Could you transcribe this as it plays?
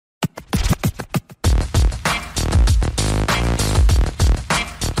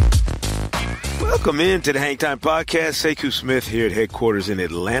Welcome in to the Hang Time Podcast. Sekou Smith here at headquarters in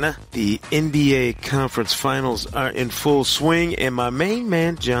Atlanta. The NBA Conference Finals are in full swing, and my main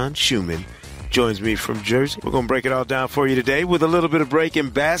man, John Schumann, joins me from Jersey. We're going to break it all down for you today with a little bit of break in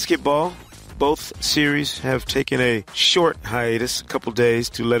basketball. Both series have taken a short hiatus, a couple days,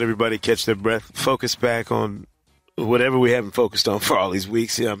 to let everybody catch their breath, focus back on whatever we haven't focused on for all these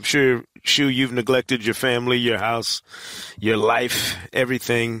weeks. I'm sure, Shu, you've neglected your family, your house, your life,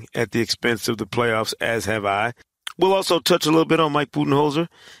 everything at the expense of the playoffs, as have I. We'll also touch a little bit on Mike Budenholzer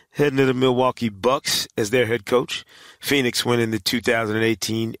heading to the Milwaukee Bucks as their head coach. Phoenix winning the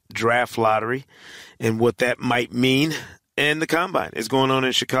 2018 draft lottery and what that might mean. And the Combine is going on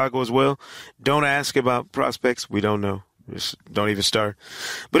in Chicago as well. Don't ask about prospects. We don't know. Just don't even start.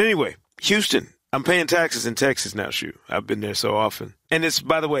 But anyway, Houston. I'm paying taxes in Texas now, Shu. I've been there so often. And it's,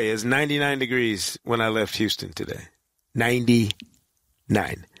 by the way, it's 99 degrees when I left Houston today.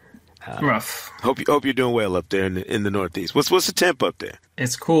 99. Rough. Hope you're doing well up there in the Northeast. What's the temp up there?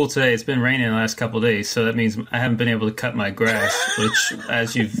 It's cool today. It's been raining the last couple of days, so that means I haven't been able to cut my grass, which,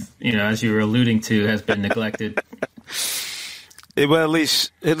 as you were alluding to, has been neglected. Well, at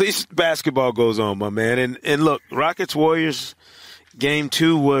least basketball goes on, my man. And look, Rockets Warriors game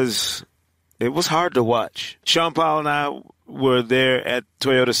 2 was hard to watch. Sean Powell and I were there at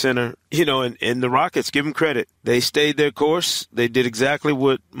Toyota Center, and the Rockets, give them credit. They stayed their course. They did exactly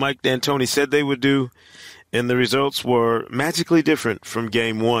what Mike D'Antoni said they would do, and the results were magically different from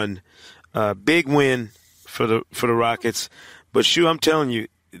game 1. Big win for the Rockets. But, Shu, I'm telling you,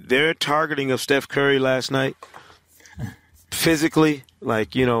 their targeting of Steph Curry last night, physically,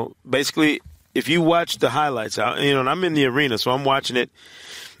 basically, if you watch the highlights, and I'm in the arena, so I'm watching it.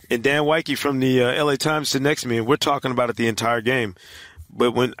 And Dan Weike from the LA Times sitting next to me, and we're talking about it the entire game.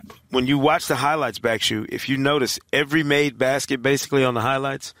 But when you watch the highlights back, Shu, if you notice every made basket basically on the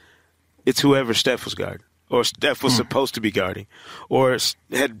highlights, it's whoever Steph was guarding, or Steph was supposed to be guarding, or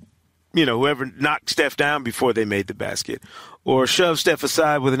had, whoever knocked Steph down before they made the basket, or shoved Steph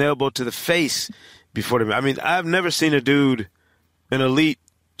aside with an elbow to the face before they. I mean, I've never seen a dude, an elite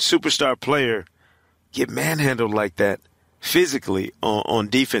superstar player, get manhandled like that physically on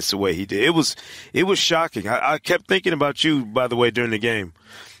defense the way he did. It was shocking. I kept thinking about you, by the way, during the game,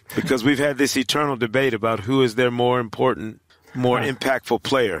 because we've had this eternal debate about who is their more important, more impactful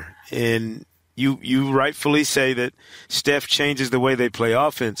player. And you rightfully say that Steph changes the way they play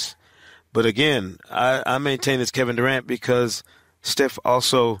offense. But again, I maintain it's Kevin Durant, because Steph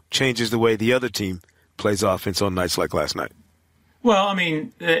also changes the way the other team plays offense on nights like last night. Well, I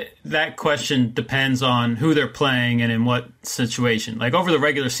mean, that question depends on who they're playing and in what situation. Like, over the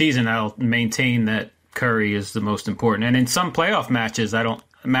regular season, I'll maintain that Curry is the most important. And in some playoff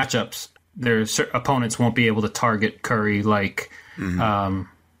matchups, their opponents won't be able to target Curry like, the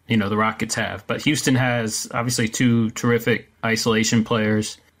Rockets have. But Houston has, obviously, 2 terrific isolation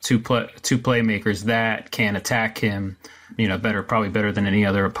players, two playmakers that can attack him, probably better than any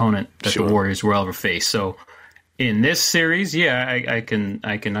other opponent that the Warriors will ever face. So, in this series, I can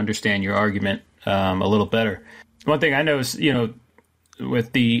understand your argument a little better. One thing I know is,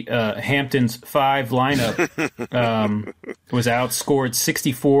 with the Hamptons 5 lineup, was outscored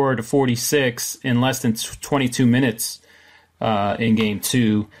 64-46 in less than 22 minutes in Game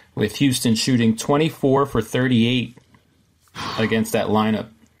 2, with Houston shooting 24 for 38 against that lineup.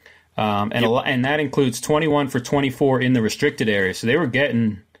 And that includes 21 for 24 in the restricted area. So they were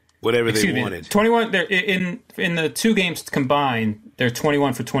getting whatever they wanted. 21. They're in the 2 games combined, they're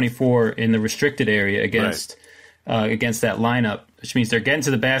 21 for 24 in the restricted area against that lineup, which means they're getting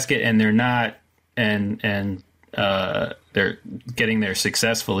to the basket and they're not, and they're getting there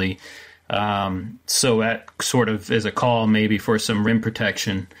successfully. So that sort of is a call maybe for some rim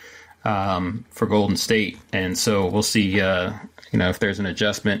protection for Golden State, and so we'll see. If there's an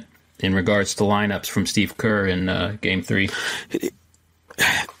adjustment in regards to lineups from Steve Kerr in Game 3.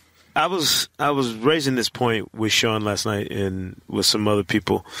 I was raising this point with Sean last night and with some other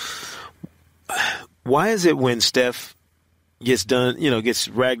people. Why is it when Steph gets done, gets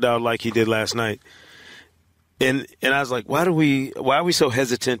ragged out like he did last night, and I was like, why are we so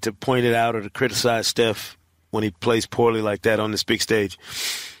hesitant to point it out or to criticize Steph when he plays poorly like that on this big stage?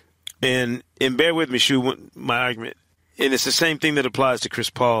 And bear with me, Shu, my argument, and it's the same thing that applies to Chris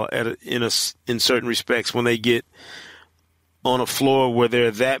Paul in certain respects when they get on a floor where there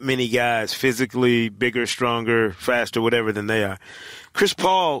are that many guys physically bigger, stronger, faster, whatever than they are. Chris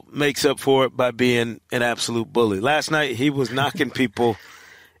Paul makes up for it by being an absolute bully. Last night, he was knocking people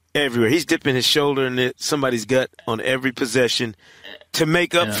everywhere. He's dipping his shoulder in somebody's gut on every possession to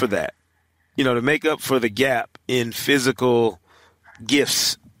make up for that, to make up for the gap in physical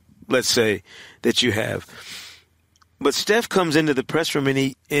gifts, let's say, that you have. But Steph comes into the press room and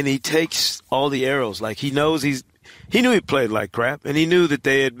he takes all the arrows. Like he knew he played like crap, and he knew that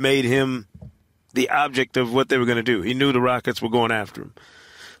they had made him the object of what they were going to do. He knew the Rockets were going after him.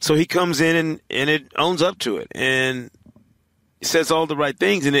 So he comes in and it owns up to it and says all the right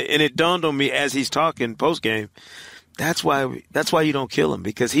things. And it dawned on me as he's talking post game. That's why you don't kill him,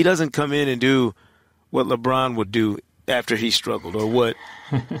 because he doesn't come in and do what LeBron would do after he struggled, or what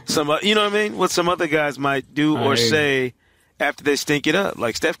you know what I mean? What some other guys might do or say after they stink it up.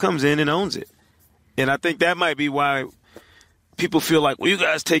 Like Steph comes in and owns it. And I think that might be why people feel like, well, you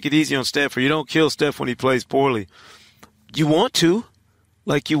guys take it easy on Steph, or you don't kill Steph when he plays poorly. You want to.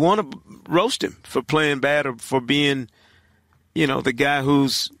 Like, you want to roast him for playing bad or for being, the guy who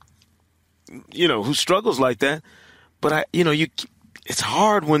struggles like that. But it's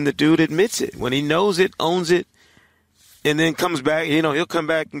hard when the dude admits it, when he knows it, owns it, and then comes back. He'll come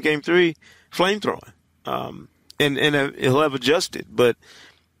back in Game 3 flamethrowing, and he'll have adjusted. But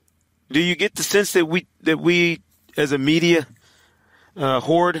do you get the sense that we as a media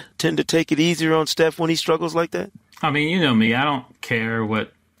horde tend to take it easier on Steph when he struggles like that? I mean, you know me. I don't care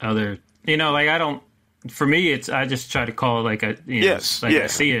what other, I don't. For me, I just try to call it like I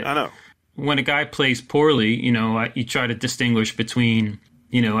see it. I know. When a guy plays poorly, you try to distinguish between,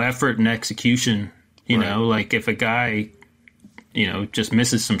 effort and execution. Right. Like if a guy, just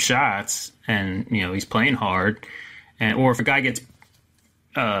misses some shots and he's playing hard, or if a guy gets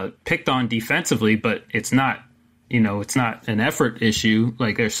picked on defensively, but it's not. It's not an effort issue.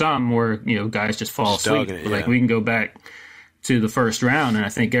 Like there's some where, guys just fall asleep. Like we can go back to the first round, and I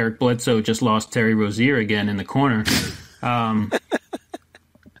think Eric Bledsoe just lost Terry Rozier again in the corner.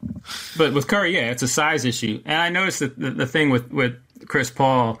 But with Curry, it's a size issue. And I noticed that the thing with Chris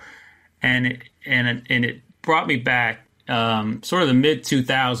Paul, and it brought me back sort of the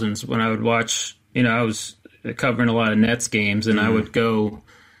mid-2000s when I would watch, I was covering a lot of Nets games, and I would go,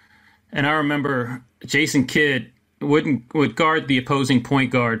 and I remember Jason Kidd would guard the opposing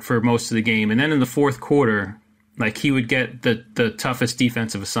point guard for most of the game, and then in the fourth quarter, like he would get the toughest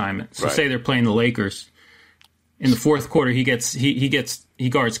defensive assignment. So say they're playing the Lakers, in the fourth quarter he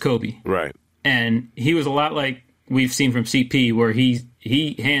guards Kobe, right? And he was a lot like we've seen from CP, where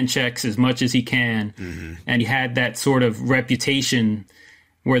he hand checks as much as he can, and he had that sort of reputation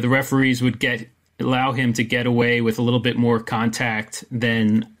where the referees would allow him to get away with a little bit more contact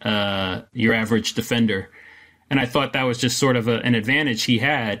than your average defender. And I thought that was just sort of an advantage he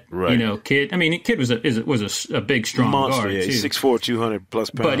had. Right. Kidd. I mean, Kidd was a big, strong monster, guard, too. 6'4", 200 plus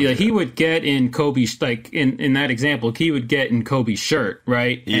pounds. But he would get in Kobe's, like in that example, he would get in Kobe's shirt,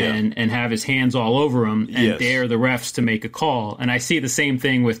 right? Yeah. And have his hands all over him and dare the refs to make a call. And I see the same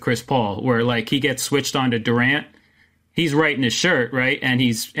thing with Chris Paul, where like he gets switched onto Durant. He's right in his shirt, right? And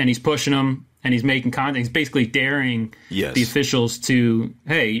he's pushing him. And he's making contact. He's basically daring the officials to,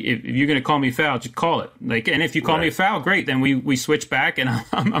 hey, if you're going to call me a foul, just call it. Like, and if you call me a foul, great. Then we switch back, and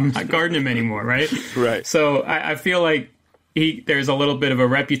I'm not guarding him anymore, right? Right. So I feel like there's a little bit of a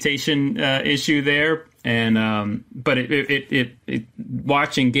reputation issue there, and but it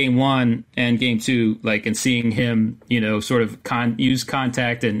watching Game 1 and Game 2, like, and seeing him, sort of use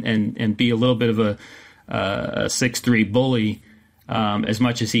contact and be a little bit of a 6'3" bully. As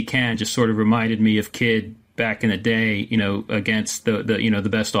much as he can, just sort of reminded me of Kidd back in the day, against the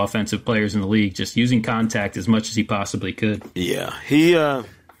best offensive players in the league, just using contact as much as he possibly could. Yeah, he to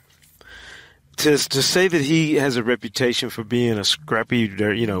say that he has a reputation for being a scrappy,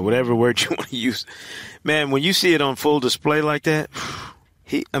 whatever word you want to use, man. When you see it on full display like that,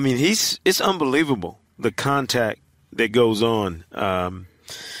 it's unbelievable the contact that goes on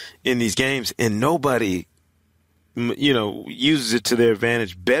in these games, and nobody uses it to their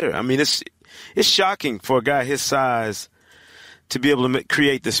advantage better. I mean, it's shocking for a guy his size to be able to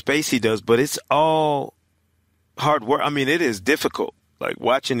create the space he does, but it's all hard work. I mean, it is difficult. Like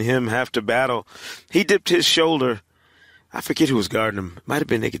watching him have to battle. He dipped his shoulder. I forget who was guarding him. Might have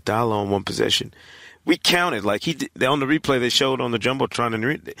been Iguodala on one possession. We counted, like on the replay they showed on the Jumbotron,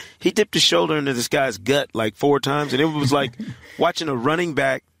 and he dipped his shoulder into this guy's gut like 4 times, and it was like watching a running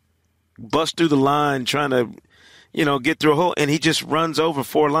back bust through the line trying to get through a hole, and he just runs over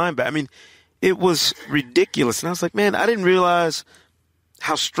 4 linebackers. I mean, it was ridiculous. And I was like, man, I didn't realize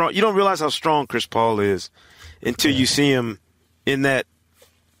how strong – you don't realize how strong Chris Paul is until you see him in that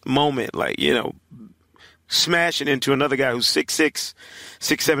moment, like, smashing into another guy who's 6'6",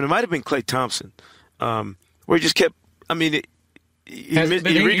 6'7". It might have been Klay Thompson, where he just kept – I mean, he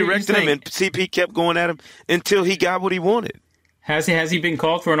redirected him, and CP kept going at him until he got what he wanted. Has he been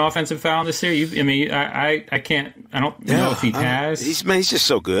called for an offensive foul this year? I don't know if he has. He's just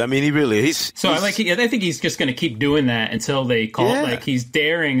so good. I mean, he really is. I think he's just going to keep doing that until they call. Yeah. Like he's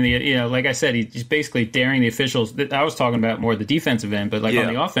daring like I said, he's basically daring the officials. I was talking about more the defensive end, but on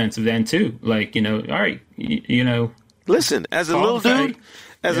the offensive end too. Like all right, Listen, as a little dude,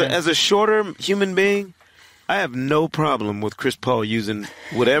 as a shorter human being, I have no problem with Chris Paul using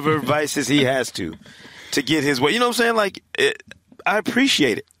whatever vices he has to get his way. You know what I'm saying? Like, I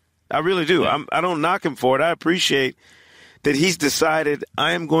appreciate it. I really do. Yeah. I don't knock him for it. I appreciate that he's decided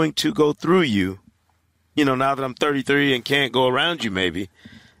I am going to go through you, now that I'm 33 and can't go around you maybe,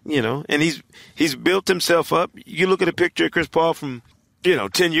 and he's built himself up. You look at a picture of Chris Paul from,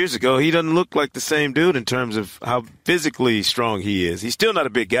 10 years ago, he doesn't look like the same dude in terms of how physically strong he is. He's still not a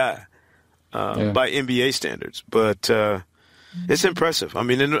big guy by NBA standards, but it's impressive. I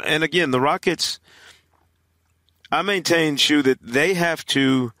mean, and again, the Rockets, I maintain, Shu, that they have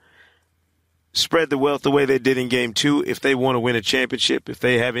to spread the wealth the way they did in Game 2 if they want to win a championship, if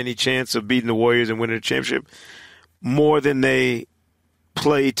they have any chance of beating the Warriors and winning a championship, more than they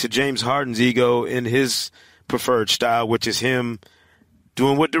play to James Harden's ego in his preferred style, which is him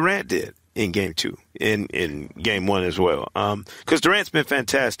doing what Durant did in Game 2, in Game 1 as well. Because Durant's been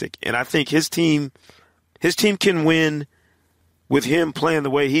fantastic, and I think his team can win with him playing the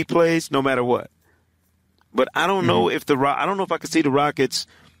way he plays no matter what. But I don't know if I could see the Rockets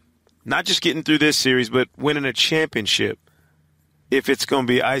not just getting through this series, but winning a championship if it's going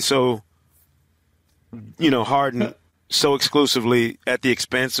to be ISO, Harden so exclusively at the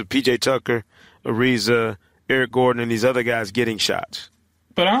expense of P.J. Tucker, Ariza, Eric Gordon, and these other guys getting shots.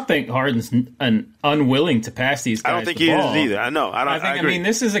 But I don't think Harden's unwilling to pass these guys. I don't think he is either. I know. I agree. I mean,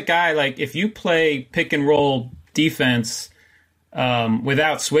 this is a guy, like, if you play pick and roll defense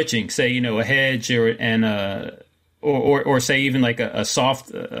without switching, say, a hedge or say even like a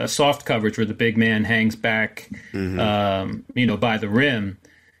soft coverage where the big man hangs back, by the rim,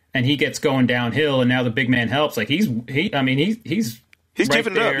 and he gets going downhill, and now the big man helps. Like he's right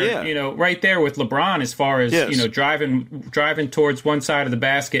there, right there with LeBron as far as driving towards one side of the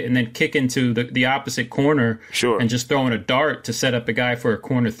basket and then kicking to the opposite corner, and just throwing a dart to set up a guy for a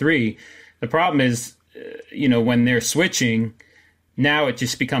corner three. The problem is, when they're switching, now it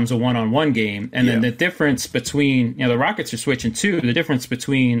just becomes a one-on-one game. And then the difference between, the Rockets are switching too. The difference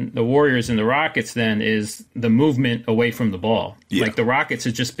between the Warriors and the Rockets then is the movement away from the ball. Yeah. Like the Rockets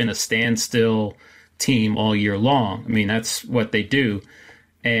have just been a standstill team all year long. I mean, that's what they do.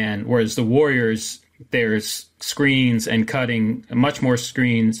 And whereas the Warriors, there's screens and cutting, much more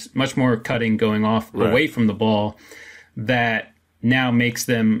cutting going off away from the ball that now makes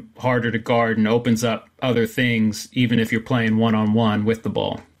them harder to guard and opens up other things, even if you're playing one-on-one with the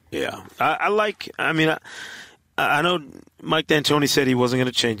ball. Yeah. I know Mike D'Antoni said he wasn't going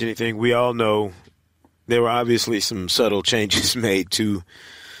to change anything. We all know there were obviously some subtle changes made to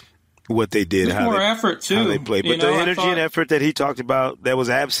what they did. There's more effort, too. How they played. But the energy and effort that he talked about that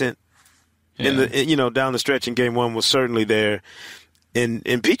was absent in the down the stretch in Game 1 was certainly there. And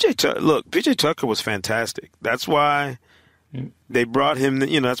PJ Tucker was fantastic. That's why they brought him,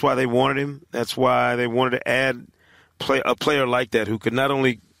 that's why they wanted him. That's why they wanted to add a player like that who could not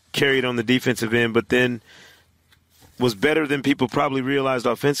only carry it on the defensive end, but then was better than people probably realized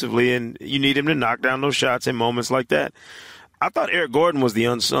offensively. And you need him to knock down those shots in moments like that. I thought Eric Gordon was the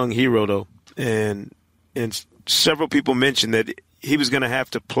unsung hero, though. And several people mentioned that he was going to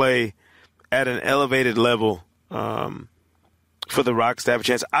have to play at an elevated level for the Rocks to have a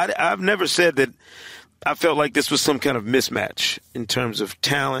chance. I've never said that I felt like this was some kind of mismatch in terms of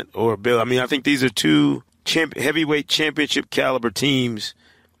talent or ability. I mean, I think these are two heavyweight championship caliber teams.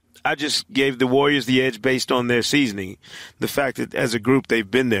 I just gave the Warriors the edge based on their seasoning, the fact that as a group they've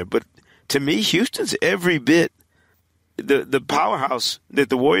been there. But to me, Houston's every bit the powerhouse that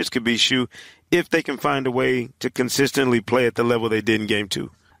the Warriors could be, Shu, if they can find a way to consistently play at the level they did in Game 2.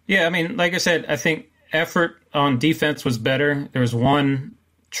 Yeah, I mean, like I said, I think effort on defense was better. There was one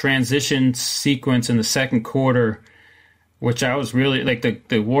transition sequence in the second quarter, which I was really like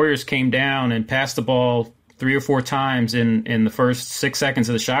the Warriors came down and passed the ball 3 or 4 times in the first 6 seconds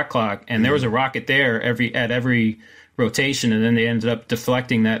of the shot clock, and there was a rocket there at every rotation, and then they ended up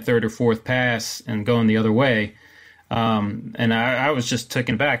deflecting that third or fourth pass and going the other way. And I was just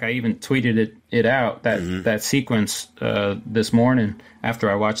taken back. I even tweeted it out that sequence this morning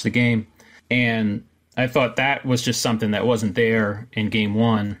after I watched the game, and I thought that was just something that wasn't there in Game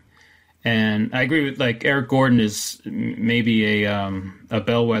 1. And I agree with, like, Eric Gordon is maybe a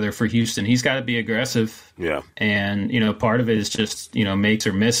bellwether for Houston. He's got to be aggressive. Yeah. And, part of it is just, makes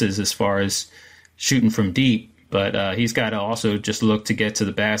or misses as far as shooting from deep. But he's got to also just look to get to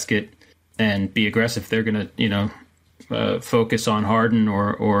the basket and be aggressive. They're going to, focus on Harden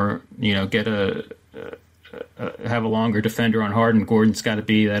or get have a longer defender on Harden. Gordon's got to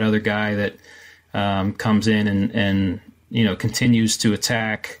be that other guy that comes in and continues to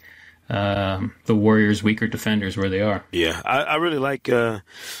attack the Warriors' weaker defenders where they are. Yeah, I really like I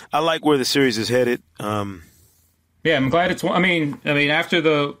like where the series is headed. Yeah, I'm glad it's. I mean, after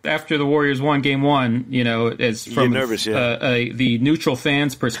the Warriors won Game 1, as from nervous, the neutral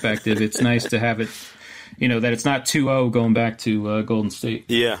fans' perspective, it's nice to have it. That it's not 2-0 going back to Golden State.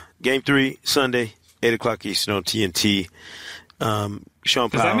 Yeah, Game 3 Sunday, 8:00 Eastern on TNT. Sean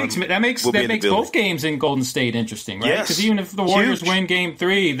Powell. That makes both games in Golden State interesting, right? Yes. Because even if the Warriors win Game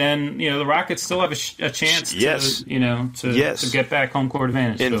 3, then the Rockets still have a chance to get back home court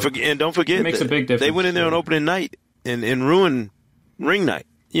advantage. And don't forget, it makes a big difference. They went in there on opening night and ruined ring night.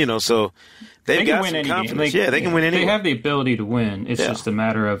 So they got some confidence. They can win any. They have the ability to win. It's just a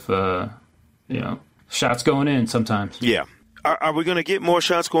matter of shots going in sometimes. Yeah. Are we going to get more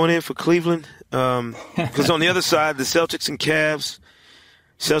shots going in for Cleveland? Because on the other side, the Celtics and Cavs.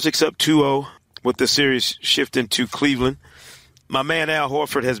 Celtics up 2-0 with the series shifting to Cleveland. My man Al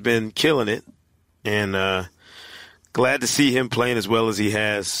Horford has been killing it, and glad to see him playing as well as he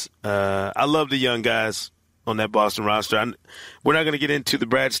has. I love the young guys on that Boston roster. We're not going to get into the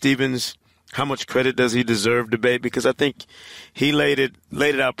Brad Stevens, how much credit does he deserve debate, because I think he laid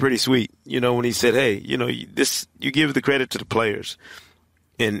it out pretty sweet, when he said, hey, you give the credit to the players.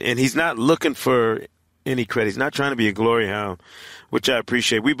 And he's not looking for any credit. He's not trying to be a glory hound, which I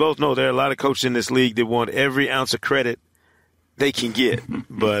appreciate. We both know there are a lot of coaches in this league that want every ounce of credit they can get.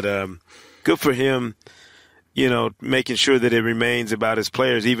 But good for him, making sure that it remains about his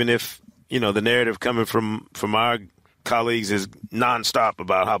players, even if, the narrative coming from our colleagues is nonstop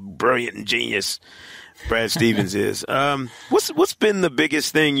about how brilliant and genius Brad Stevens is. What's been the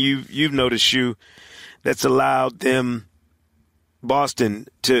biggest thing you've noticed, Shu, that's allowed them, Boston,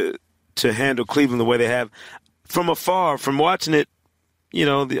 to handle Cleveland the way they have from afar, from watching it,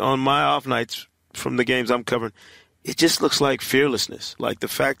 on my off nights from the games I'm covering? It just looks like fearlessness, like the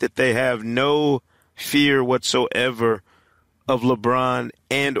fact that they have no fear whatsoever of LeBron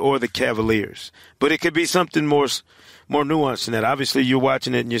and or the Cavaliers. But it could be something more nuanced than that. Obviously, you're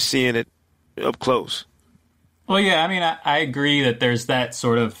watching it and you're seeing it up close. Well, yeah, I agree that there's that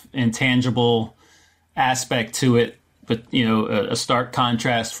sort of intangible aspect to it, but, a stark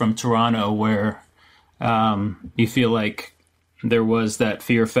contrast from Toronto where you feel like there was that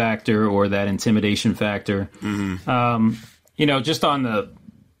fear factor or that intimidation factor. Mm-hmm. Just on the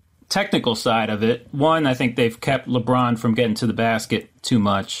technical side of it, one, I think they've kept LeBron from getting to the basket too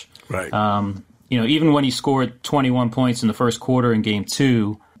much. Right. Even when he scored 21 points in the first quarter in Game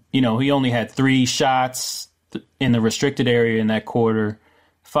 2, he only had 3 shots in the restricted area in that quarter.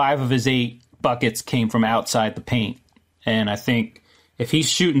 5 of his 8 buckets came from outside the paint. And I think if he's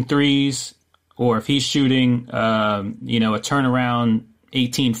shooting threes or if he's shooting, a turnaround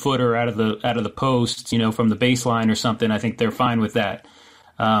 18-footer out of the post, from the baseline or something, I think they're fine with that.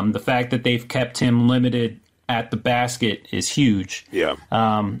 The fact that they've kept him limited at the basket is huge. Yeah.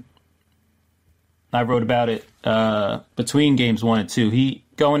 I wrote about it between games 1 and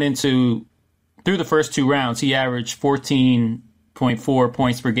 2. Through the first 2 rounds, he averaged 14.4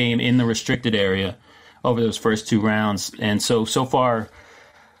 points per game in the restricted area over those first 2 rounds. And so far,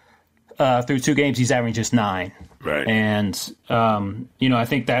 through 2 games, he's averaging just 9. Right. And, I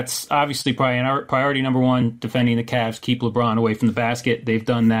think that's obviously priority number 1, defending the Cavs, keep LeBron away from the basket. They've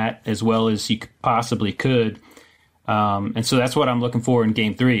done that as well as you possibly could. And so that's what I'm looking for in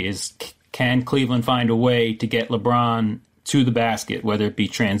Game 3 is can Cleveland find a way to get LeBron to the basket, whether it be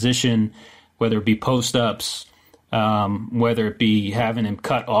transition, whether it be post-ups, whether it be having him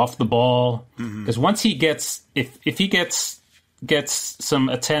cut off the ball. Because once he gets – if he gets some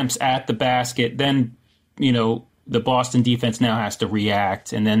attempts at the basket, then, the Boston defense now has to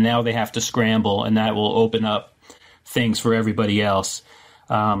react, and then now they have to scramble, and that will open up things for everybody else.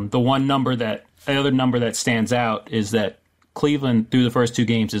 The other number that stands out is that Cleveland, through the first 2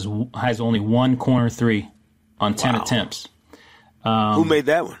 games, has only 1 corner 3 on 10 attempts. Who made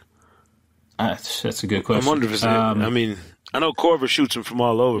that one? That's a good question. I'm wondering if I know Korver shoots them from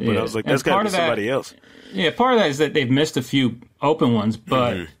all over, but I was like, that's got to be somebody else. Yeah, part of that is that they've missed a few open ones,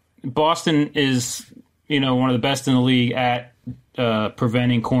 but Boston is, one of the best in the league at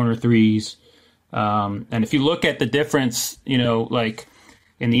preventing corner threes. And if you look at the difference, like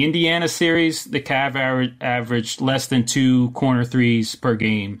in the Indiana series, the Cavs averaged less than 2 corner threes per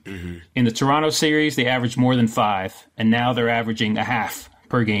game. In the Toronto series, they averaged more than 5, and now they're averaging a half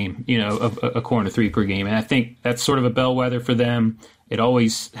per game, a corner three per game. And I think that's sort of a bellwether for them. It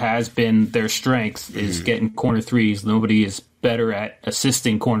always has been their strength is getting corner threes. Nobody is better at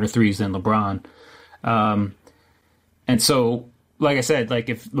assisting corner threes than LeBron. And so, like I said, like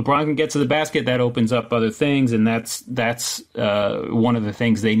if LeBron can get to the basket, that opens up other things, and that's one of the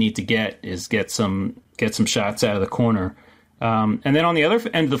things they need to get some shots out of the corner. And then on the other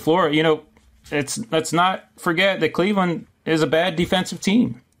end of the floor, let's not forget that Cleveland is a bad defensive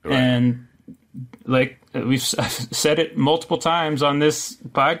team, right. And like I've said it multiple times on this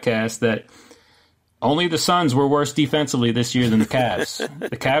podcast that only the Suns were worse defensively this year than the Cavs.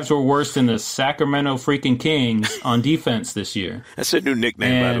 The Cavs were worse than the Sacramento freaking Kings on defense this year. That's a new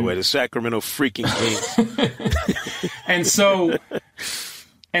nickname, by the way, the Sacramento freaking Kings.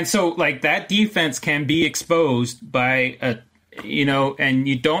 and so like that defense can be exposed by and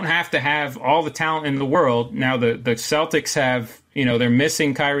you don't have to have all the talent in the world. Now the Celtics have, they're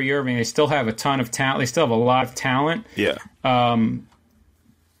missing Kyrie Irving. They still have a ton of talent. They still have a lot of talent. Yeah.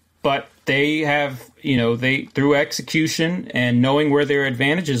 But they have, they through execution and knowing where their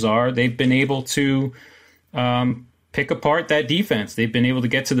advantages are, they've been able to pick apart that defense. They've been able to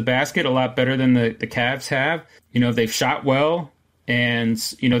get to the basket a lot better than the Cavs have. They've shot well, and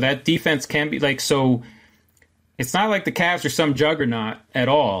that defense can be like so. It's not like the Cavs are some juggernaut at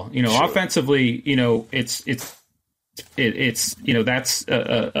all. Sure. Offensively, it's that's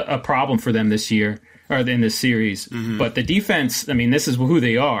a problem for them this year or in this series. Mm-hmm. But the defense, this is who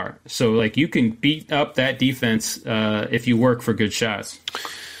they are. So like you can beat up that defense if you work for good shots.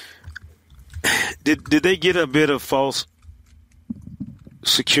 Did they get a bit of false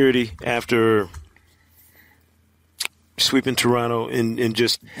security after sweeping Toronto and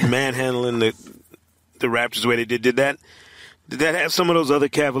just manhandling the Raptors the way they did? Did that have some of those other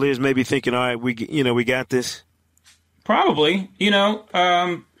Cavaliers maybe thinking, all right, we got this? Probably,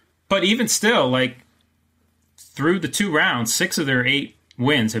 but even still, like through the 2 rounds, 6 of their 8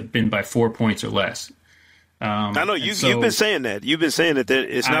 wins have been by 4 points or less. I know you've been saying that. You've been saying that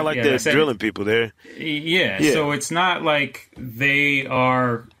it's not like they're drilling people there. Yeah, so it's not like they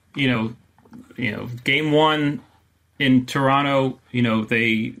are, game 1 in Toronto,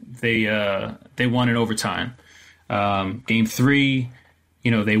 they won in overtime. Game 3,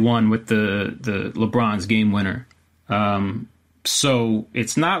 they won with the LeBron's game winner. So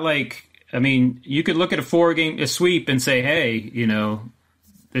it's not like, you could look at a sweep and say, hey,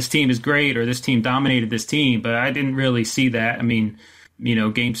 this team is great or this team dominated this team, but I didn't really see that.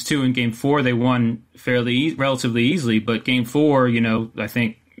 Games 2 and game 4, they won relatively easily, but game 4, I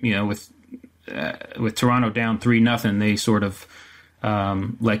think, with Toronto down 3-0, they sort of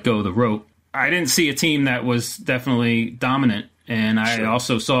let go of the rope. I didn't see a team that was definitely dominant, and I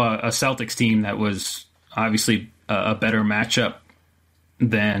also saw a Celtics team that was obviously a better matchup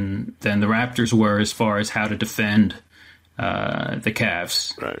than the Raptors were as far as how to defend the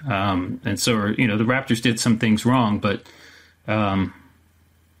Cavs. Right. And so, the Raptors did some things wrong, but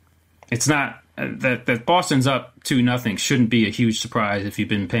it's not that Boston's up 2-0 shouldn't be a huge surprise if you've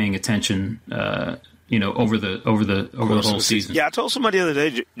been paying attention, over the whole season. Yeah, I told somebody the other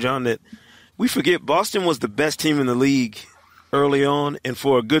day, John, that we forget Boston was the best team in the league early on and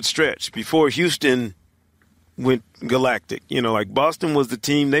for a good stretch before Houston went galactic. Boston was the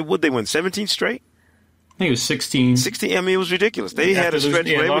team. They win 17 straight? I think it was 16. 16. It was ridiculous. They had a stretch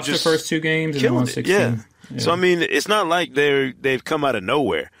where they lost their first 2 games and won 16. Yeah. So it's not like they've come out of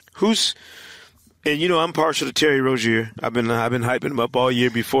nowhere. I'm partial to Terry Rozier. I've been hyping him up all year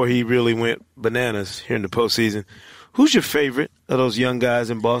before he really went bananas here in the postseason. Who's your favorite of those young guys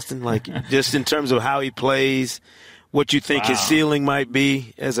in Boston? Like, just in terms of how he plays, what you think his ceiling might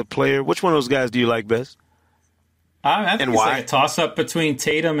be as a player. Which one of those guys do you like best? I think it's why? Like a toss-up between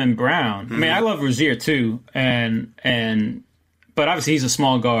Tatum and Brown. Mm-hmm. I love Rozier too, but obviously he's a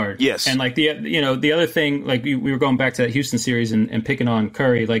small guard. Yes. And like the other thing, like we were going back to that Houston series and picking on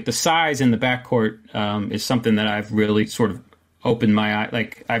Curry, like the size in the backcourt is something that I've really sort of opened my eye.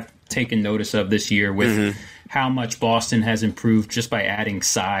 Like I've taken notice of this year with how much Boston has improved just by adding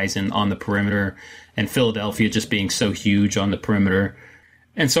size and on the perimeter, and Philadelphia just being so huge on the perimeter.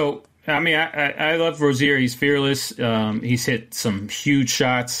 And so, I love Rozier. He's fearless. He's hit some huge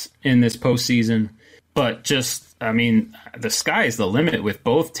shots in this postseason, but just, the sky is the limit with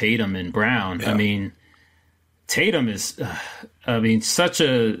both Tatum and Brown. Yeah. Tatum is, such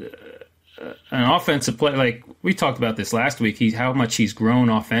an offensive player. Like we talked about this last week, how much he's grown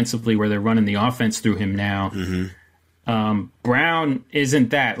offensively, where they're running the offense through him now. Mm-hmm. Brown isn't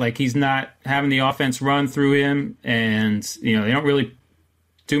that. Like he's not having the offense run through him, and they don't really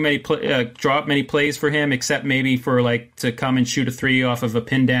draw up many plays for him, except maybe for like to come and shoot a three off of a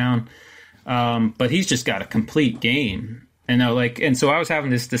pin down. But he's just got a complete game. And so I was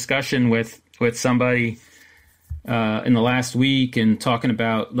having this discussion with somebody in the last week and talking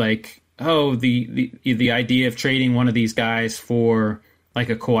about like, the idea of trading one of these guys for like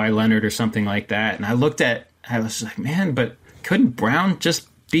a Kawhi Leonard or something like that. And I was like, man, but couldn't Brown just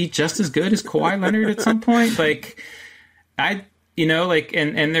be just as good as Kawhi Leonard at some point? Like, and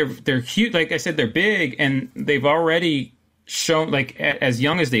they're huge. Like I said, they're big, and they've already shown, like, as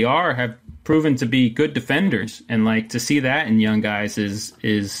young as they are, have proven to be good defenders. And like to see that in young guys is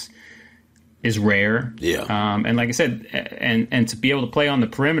rare. Yeah. And like I said, and to be able to play on the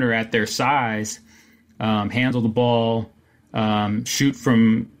perimeter at their size, handle the ball, shoot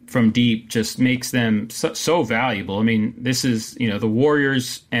from deep, just makes them so valuable. I mean, this is, the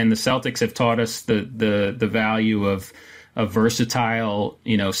Warriors and the Celtics have taught us the value of versatile,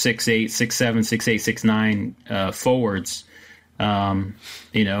 6'8", 6'7", 6'8", 6'9" forwards.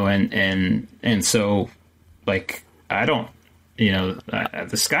 And so, like, I don't,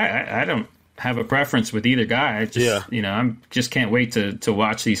 I don't have a preference with either guy. I just, I'm just can't wait to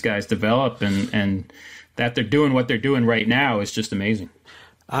watch these guys develop, and that they're doing what they're doing right now is just amazing.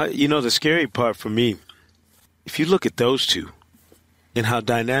 The scary part for me, if you look at those two and how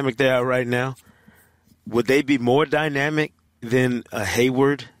dynamic they are right now, would they be more dynamic than a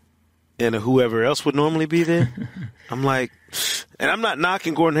Hayward and a whoever else would normally be there? I'm like, and I'm not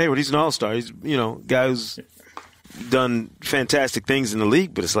knocking Gordon Hayward. He's an all-star. He's, guy who's done fantastic things in the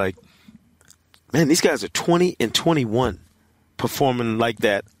league, but it's like, man, these guys are 20 and 21 performing like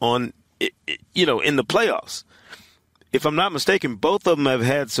that in the playoffs. If I'm not mistaken, both of them have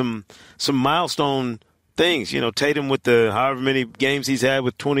had some milestone things. Tatum with the however many games he's had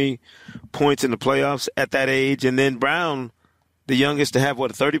with 20 points in the playoffs at that age, and then Brown, the youngest to have, a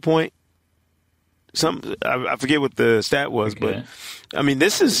 30-point? I forget what the stat was, but I mean,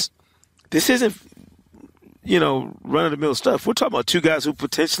 this isn't run-of-the-mill stuff. We're talking about two guys who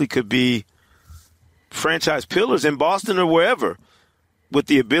potentially could be franchise pillars in Boston or wherever, with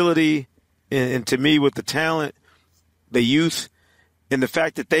the ability and to me, with the talent, the youth, and the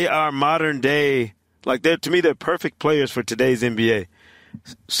fact that they are modern day. Like, to me, they're perfect players for today's NBA.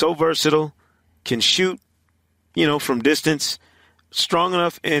 So versatile, can shoot, from distance, strong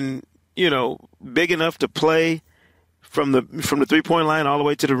enough and, big enough to play from the 3-point line all the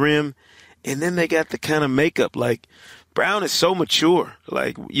way to the rim. And then they got the kind of makeup. Like, Brown is so mature.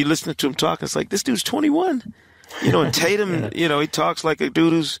 Like, you listen to him talk, it's like, this dude's 21. And Tatum, he talks like a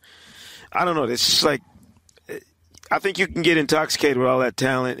dude who's, I don't know, it's just like, I think you can get intoxicated with all that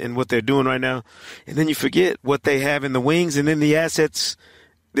talent and what they're doing right now, and then you forget what they have in the wings and then the assets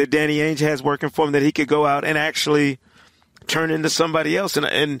that Danny Ainge has working for him that he could go out and actually turn into somebody else.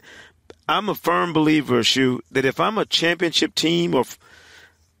 And I'm a firm believer, Shu, that if I'm a championship team or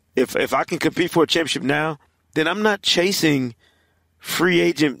if I can compete for a championship now, then I'm not chasing free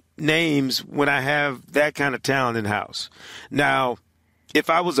agent names when I have that kind of talent in-house. Now, if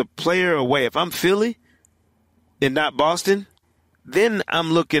I was a player away, if I'm Philly and not Boston, then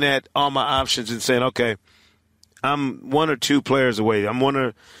I'm looking at all my options and saying, okay, I'm one or two players away. I'm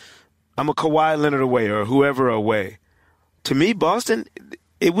a Kawhi Leonard away or whoever away. To me, Boston,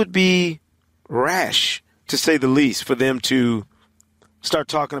 it would be rash, to say the least, for them to start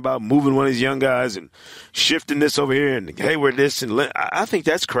talking about moving one of these young guys and shifting this over here and Hayward this. And I think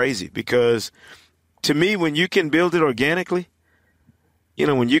that's crazy, because to me, when you can build it organically,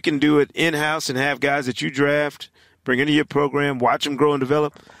 when you can do it in-house and have guys that you draft, bring into your program, watch them grow and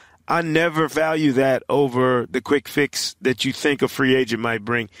develop, I never value that over the quick fix that you think a free agent might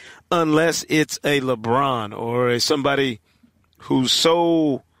bring, unless it's a LeBron or somebody who's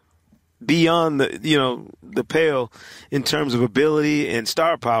so beyond the pale in terms of ability and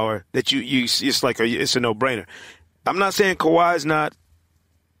star power that it's like it's a no-brainer. I'm not saying Kawhi's not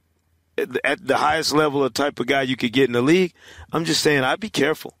at the highest level of type of guy you could get in the league. I'm just saying I'd be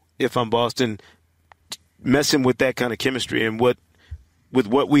careful if I'm Boston messing with that kind of chemistry and with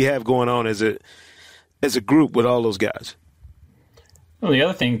what we have going on as a group with all those guys. Well, the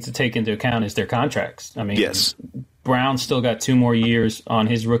other thing to take into account is their contracts. I mean, yes. Brown still got 2 more years on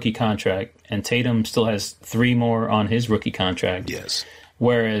his rookie contract, and Tatum still has 3 more on his rookie contract. Yes.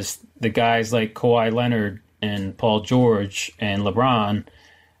 Whereas the guys like Kawhi Leonard and Paul George and LeBron,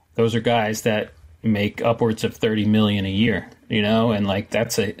 those are guys that make upwards of $30 million a year, and like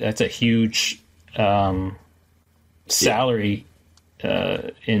that's a huge salary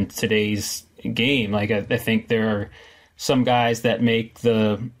in today's game. Like I think there are some guys that make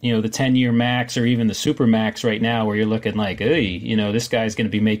the 10-year max or even the super max right now, where you're looking like, hey, this guy's going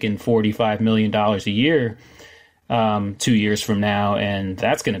to be making $45 million a year 2 years from now, and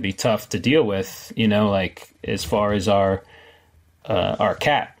that's going to be tough to deal with, like as far as our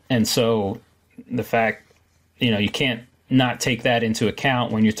cap. And so the fact, you can't not take that into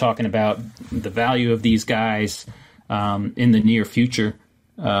account when you're talking about the value of these guys in the near future,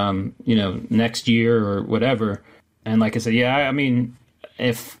 next year or whatever. And like I said,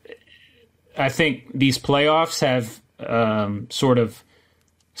 I think these playoffs have sort of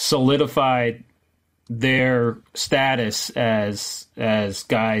solidified their status as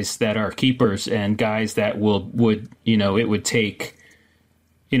guys that are keepers and guys that would it would take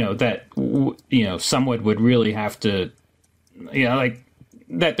someone would really have to like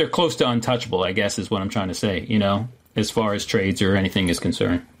that they're close to untouchable, I guess is what I'm trying to say, as far as trades or anything is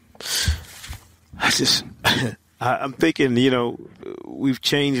concerned. I'm thinking, we've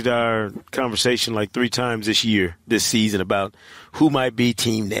changed our conversation like 3 times this season about who might be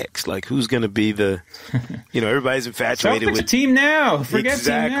team next. Like who's going to be the, everybody's infatuated Celtics with team now. Forget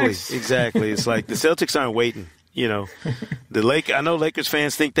team next. Exactly. It's like the Celtics aren't waiting. I know Lakers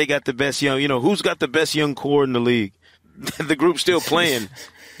fans think they got the best young. Who's got the best young core in the league? The group's still playing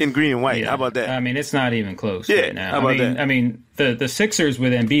in green and white. Yeah. How about that? I mean, it's not even close right now. How about that? I mean, the Sixers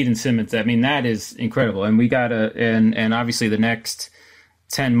with Embiid and Simmons, that is incredible. And we and obviously the next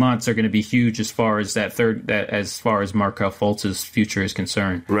 10 months are going to be huge as far as as far as Markelle Fultz's future is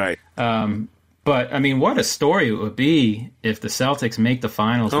concerned. Right. But what a story it would be if the Celtics make the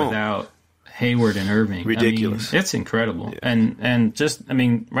finals without Hayward and Irving. Ridiculous. It's incredible. Yeah. And just,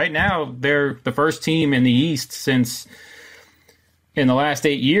 right now they're the first team in the East since in the last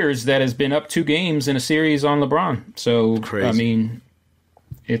 8 years that has been up 2 games in a series on LeBron. So, crazy.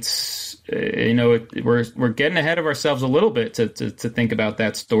 It's, we're getting ahead of ourselves a little bit to think about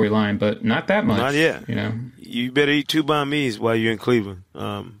that storyline, but not that much. Not yet. You better eat 2 banh mi's while you're in Cleveland,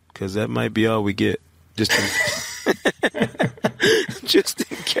 because that might be all we get. Just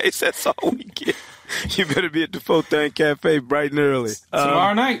in case that's all we get. You better be at the Fountain Cafe bright and early.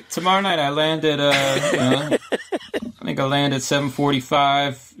 Tomorrow night I land at, I think I land at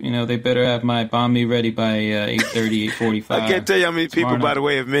 7:45. They better have my banh mi ready by 8:30, 8:45. I can't tell you how many people, by the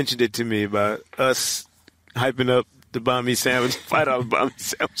way, have mentioned it to me about us hyping up the banh mi sandwich, $5 banh mi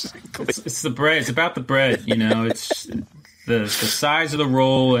sandwiches. It's the bread. It's about the bread, It's the size of the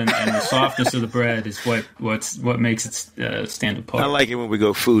roll and the softness of the bread is what makes it stand apart. I like it when we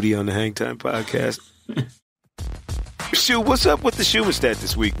go foodie on the Hang Time podcast. Shu, what's up with the Schumann stat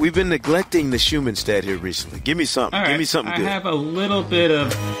this week? We've been neglecting the Schumann stat here recently. Give me something. Right. Give me something good. I have a little bit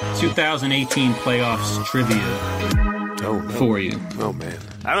of 2018 playoffs trivia for you. Oh, man.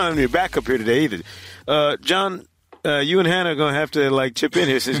 I don't have any backup here today either. John, you and Hannah are going to have to chip in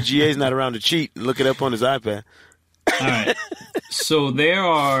here since GA's not around to cheat and look it up on his iPad. All right. So there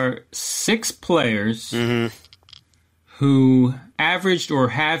are 6 players who averaged or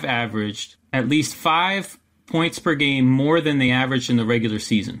have averaged at least 5 points per game more than they averaged in the regular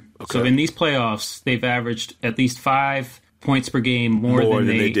season. Okay. So in these playoffs, they've averaged at least 5 points per game more than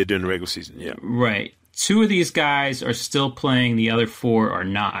they did during the regular season. Yeah. Right. 2 of these guys are still playing. The other 4 are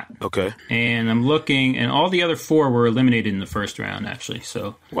not. Okay. And I'm looking, and all the other 4 were eliminated in the first round, actually.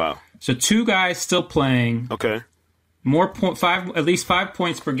 So wow. So 2 guys still playing. Okay. At least 5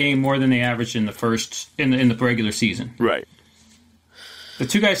 points per game more than they averaged in the regular season. Right. The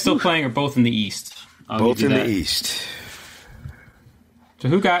 2 guys still playing are both in the East. Both in the East. So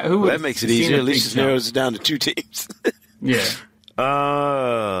who? Well, that makes it easier. At least it narrows it down to 2 teams. Yeah.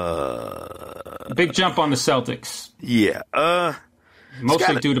 Big jump on the Celtics. Yeah.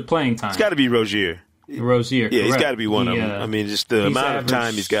 Mostly due to playing time. It's got to be Rozier. Yeah, he's got to be one of them. Just the amount of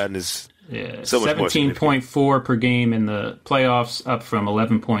time he's gotten is. Yeah, so 17.4 per game in the playoffs, up from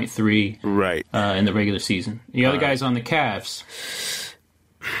 11.3 in the regular season. The other guy's on the Cavs.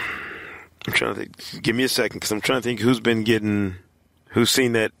 I'm trying to think. Give me a second, because I'm trying to think who's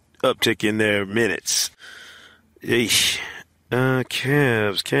seen that uptick in their minutes. Eesh.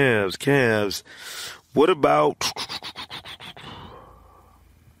 Cavs. What about?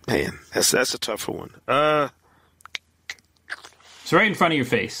 Man, that's a tougher one. It's right in front of your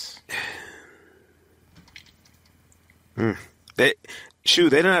face. They're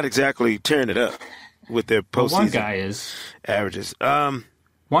not exactly tearing it up with their postseason. One guy is averages.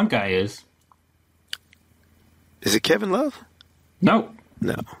 One guy is. Is it Kevin Love? No.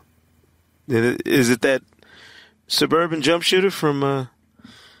 Is it that suburban jump shooter from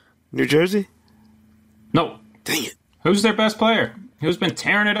New Jersey? No. Dang it. Who's their best player? Who's been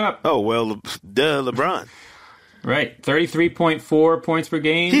tearing it up? Oh, well, LeBron. Right, 33.4 points per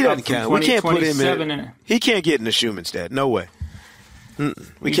game. He doesn't count. We can't put him in. He can't get in the Schumann stat. No way.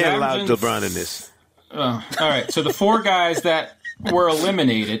 We can't allow LeBron in this. All right, so the 4 guys that were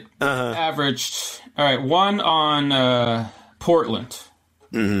eliminated averaged. All right, one on Portland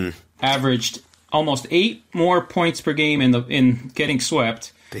averaged almost 8 more points per game in getting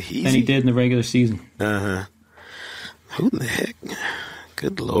swept than he did in the regular season. Who the heck?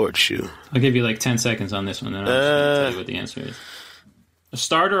 Good Lord, Shu. I'll give you like 10 seconds on this one, then I'll tell you what the answer is. A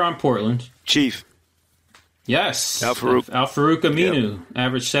starter on Portland. Chief. Yes. Al-Farouq Aminu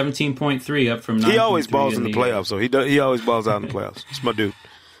averaged 17.3, up from 9.3. He always balls in the playoffs, so he always balls out in the playoffs. It's my dude.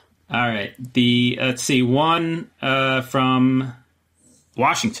 All right. Let's see, one from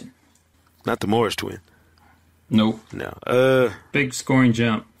Washington. Not the Morris twin. Nope. No. Big scoring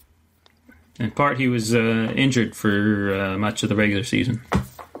jump. In part, he was injured for much of the regular season.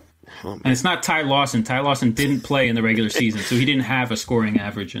 Oh, and it's not Ty Lawson. Ty Lawson didn't play in the regular season, so he didn't have a scoring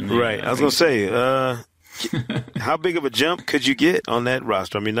average in there. Right. I was going to say, how big of a jump could you get on that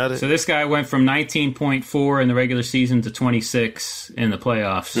roster? I mean, so this guy went from 19.4 in the regular season to 26 in the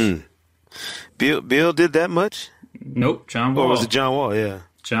playoffs. Bill did that much? Nope. John Wall. Or was it John Wall? Yeah.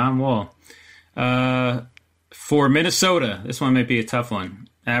 John Wall. For Minnesota, this one might be a tough one.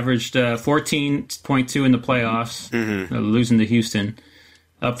 Averaged 14.2 in the playoffs, losing to Houston,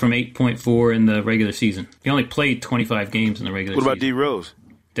 up from 8.4 in the regular season. He only played 25 games in the regular season. What about D. Rose?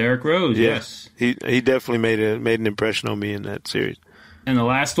 Derrick Rose, yes. He definitely made an impression on me in that series. And the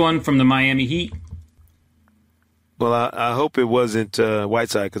last one from the Miami Heat. Well, I hope it wasn't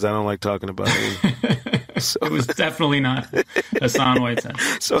Whiteside, because I don't like talking about him. It was definitely not Hassan Whiteside.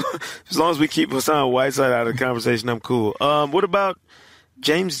 So as long as we keep Hassan Whiteside out of the conversation, I'm cool. What about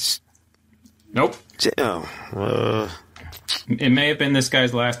James? Nope. It may have been this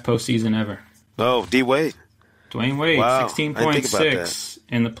guy's last postseason ever. Oh, D-Wade. Dwayne Wade, Wow. 16.6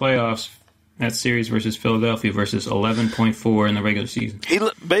 in the playoffs. That series versus Philadelphia versus 11.4 in the regular season.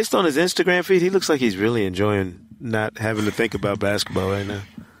 Based on his Instagram feed, he looks like he's really enjoying not having to think about basketball right now.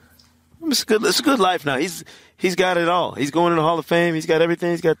 It's a good life now. He's got it all. He's going in the Hall of Fame. He's got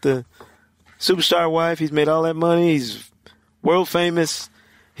everything. He's got the superstar wife. He's made all that money. He's world famous.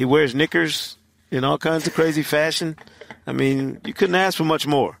 He wears knickers in all kinds of crazy fashion. I mean, you couldn't ask for much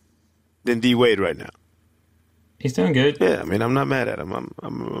more than D Wade right now. He's doing good. Yeah, I mean, I'm not mad at him.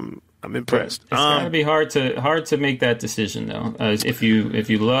 I'm impressed. It's gotta be hard to make that decision though. If you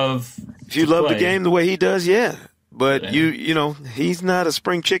love the game the way he does, yeah. But you know, he's not a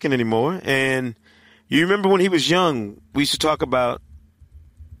spring chicken anymore. And you remember when he was young, we used to talk about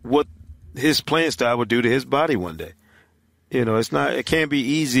what his playing style would do to his body one day. You know, it can't be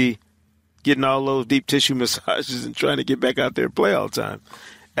easy getting all those deep tissue massages and trying to get back out there and play all the time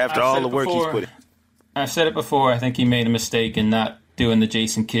after all the work he's put in. I've said it before. I think he made a mistake in not doing the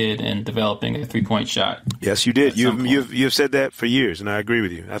Jason Kidd and developing a 3-point shot. Yes, you did. You've said that for years, and I agree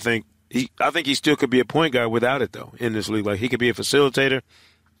with you. I think he still could be a point guard without it, though, in this league. Like, he could be a facilitator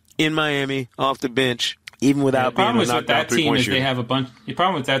in Miami, off the bench, even without being a knockdown 3-point shooter. The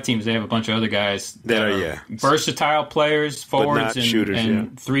problem with that team is they have a bunch of other guys that are versatile players, forwards,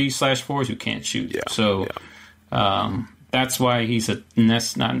 and 3/4s who can't shoot. Yeah. So that's why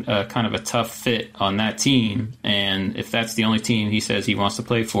that's not kind of a tough fit on that team. And if that's the only team he says he wants to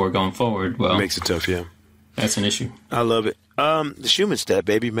play for going forward, well, it makes it tough, yeah. That's an issue. I love it. The Schumann stat,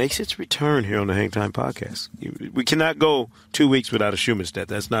 baby, makes its return here on the Hang Time Podcast. We cannot go 2 weeks without a Schumann stat.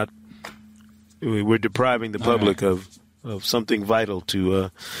 That's not. We're depriving the public of something vital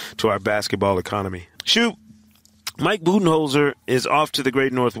to our basketball economy. Shoot, Mike Budenholzer is off to the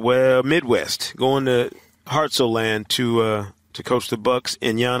Great Midwest, going to Hartzell to coach the Bucks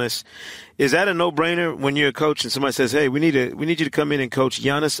and Giannis. Is that a no-brainer when you're a coach and somebody says, "Hey, we need you to come in and coach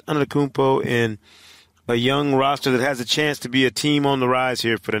Giannis Antetokounmpo and a young roster that has a chance to be a team on the rise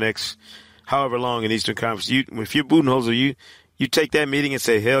here for the next however long in Eastern Conference"? If you're Budenholzer, you take that meeting and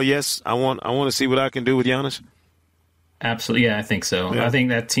say, "Hell yes, I want to see what I can do with Giannis." Absolutely, yeah, I think so. Yeah. I think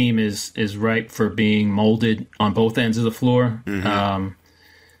that team is ripe for being molded on both ends of the floor.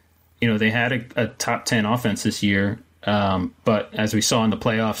 Mm-hmm. They had a top 10 offense this year, but as we saw in the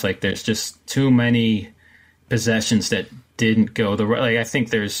playoffs, like there's just too many possessions that didn't go the right. Like I think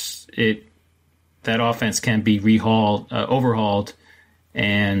that offense can be overhauled,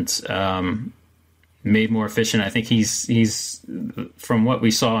 and made more efficient. I think he's from what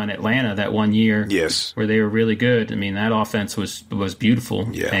we saw in Atlanta that one year, yes, where they were really good. I mean, that offense was beautiful,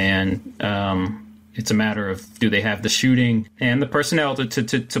 yeah. And it's a matter of, do they have the shooting and the personnel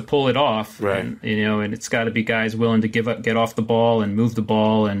to pull it off, right? And, and it's got to be guys willing to get off the ball and move the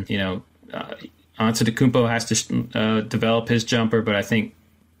ball, and Antetokounmpo has to develop his jumper, but I think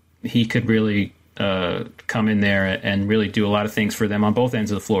he could really come in there and really do a lot of things for them on both ends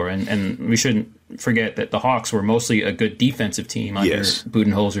of the floor. And we shouldn't forget that the Hawks were mostly a good defensive team under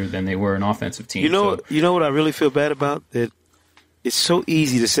Budenholzer than they were an offensive team. You know what I really feel bad about? That it's so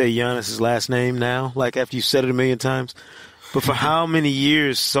easy to say Giannis' last name now, like after you've said it a million times. But for how many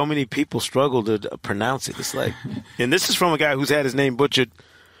years so many people struggle to pronounce it? It's like, and this is from a guy who's had his name butchered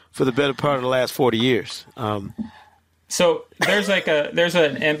for the better part of the last 40 years. So there's an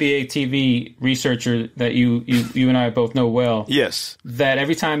NBA TV researcher that you and I both know well. Yes. That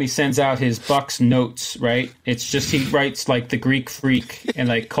every time he sends out his Bucks notes, right? It's just he writes like the Greek freak and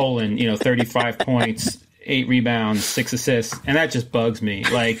like colon, 35 points, 8 rebounds, 6 assists, and that just bugs me.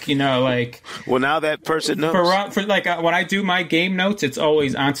 Well, now that person knows. For when I do my game notes, it's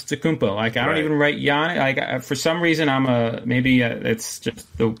always Antetokounmpo. Like I don't even write Giannis. Like for some reason, it's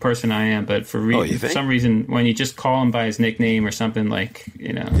just the person I am. But for some reason, when you just call him by his nickname or something,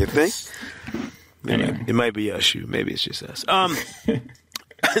 You think? Anyway. It might be us. Maybe it's just us.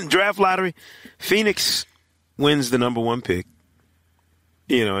 Draft lottery. Phoenix wins the number 1 pick.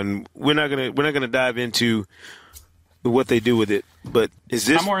 And we're not gonna dive into what they do with it. But is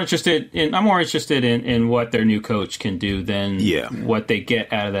this? I'm more interested in what their new coach can do than what they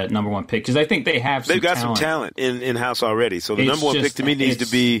get out of that number 1 pick, because I think they've got some talent in house already. So the number 1 pick to me needs to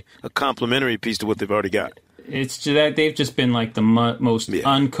be a complementary piece to what they've already got. It's just that they've just been like the most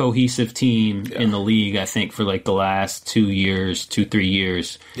uncohesive team in the league, I think, for like the last 3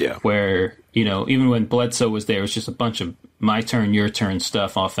 years. Yeah. Where, even when Bledsoe was there, it was just a bunch of my turn, your turn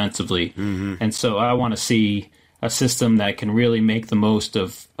stuff offensively. Mm-hmm. And so I want to see a system that can really make the most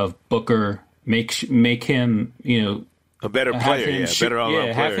of Booker, make him, a better player, better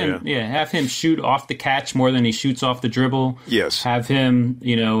all-around player. Have him shoot off the catch more than he shoots off the dribble. Yes. Have him,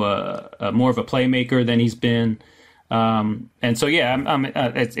 more of a playmaker than he's been. And so,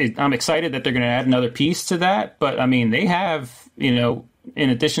 I'm excited that they're going to add another piece to that. But, I mean, they have, in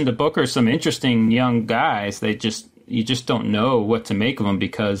addition to Booker, some interesting young guys. You just don't know what to make of them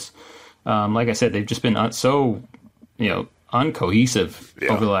because, like I said, they've just been so, uncohesive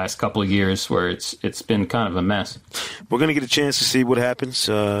over the last couple of years, where it's been kind of a mess. We're going to get a chance to see what happens.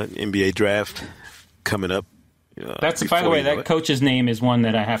 NBA draft coming up. That's, by the way, that coach's name is one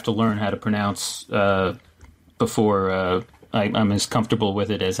that I have to learn how to pronounce before I'm as comfortable with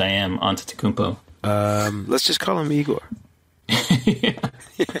it as I am Antetokounmpo. Let's just call him Igor.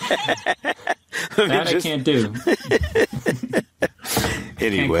 I can't do.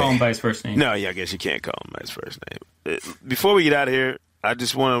 Anyway. Can't call him by his first name. No, I guess you can't call him by his first name. Before we get out of here, I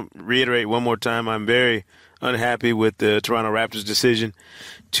just want to reiterate one more time, I'm very unhappy with the Toronto Raptors' decision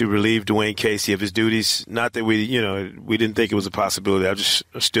to relieve Dwayne Casey of his duties. Not that we didn't think it was a possibility. I just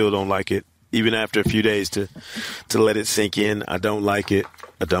still don't like it. Even after a few days to let it sink in, I don't like it.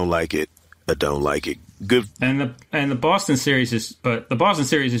 I don't like it. I don't like it. Good. And the Boston series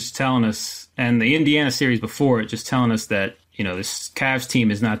is telling us, and the Indiana series before it just telling us that this Cavs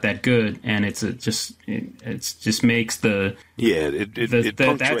team is not that good, and it just makes that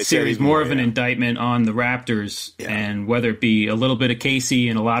series more of an indictment on the Raptors, and whether it be a little bit of Casey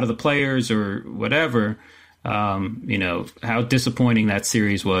and a lot of the players or whatever, how disappointing that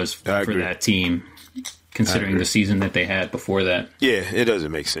series was for that team, considering the season that they had before that. Yeah, it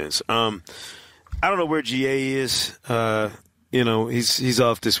doesn't make sense. I don't know where GA is. He's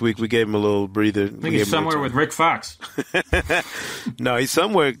off this week. We gave him a little breather. I think he's somewhere with Rick Fox. No, he's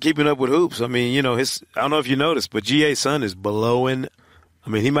somewhere keeping up with hoops. I mean, I don't know if you noticed, but GA's son is blowing. I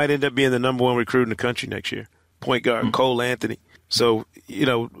mean, he might end up being the number 1 recruit in the country next year. Point guard, Cole Anthony. So, we're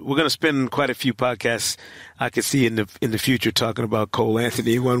going to spend quite a few podcasts I could see in the future talking about Cole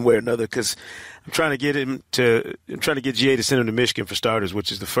Anthony one way or another, because I'm trying to get GA to send him to Michigan for starters,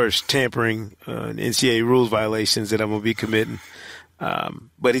 which is the first tampering NCAA rules violations that I'm going to be committing.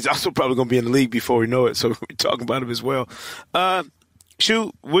 But he's also probably going to be in the league before we know it, so we're talking about him as well.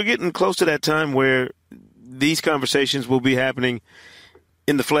 We're getting close to that time where these conversations will be happening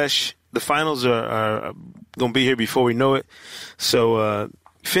in the flesh. The finals are going to be here before we know it. So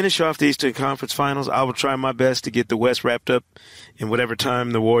finish off the Eastern Conference Finals. I will try my best to get the West wrapped up in whatever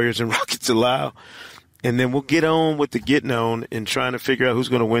time the Warriors and Rockets allow. And then we'll get on with the getting on and trying to figure out who's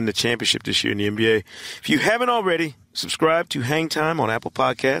going to win the championship this year in the NBA. If you haven't already, subscribe to Hang Time on Apple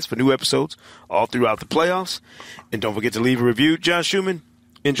Podcasts for new episodes all throughout the playoffs. And don't forget to leave a review. John Schumann,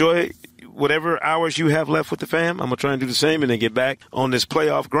 enjoy whatever hours you have left with the fam. I'm going to try and do the same and then get back on this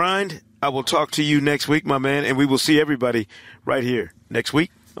playoff grind. I will talk to you next week, my man, and we will see everybody right here next week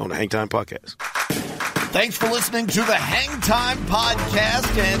on the Hang Time Podcast. Thanks for listening to the Hang Time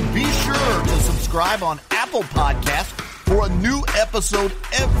Podcast, and be sure to subscribe on Apple Podcasts for a new episode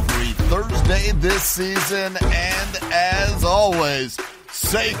every Thursday this season. And as always,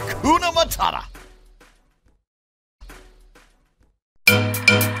 say Kuna Matata.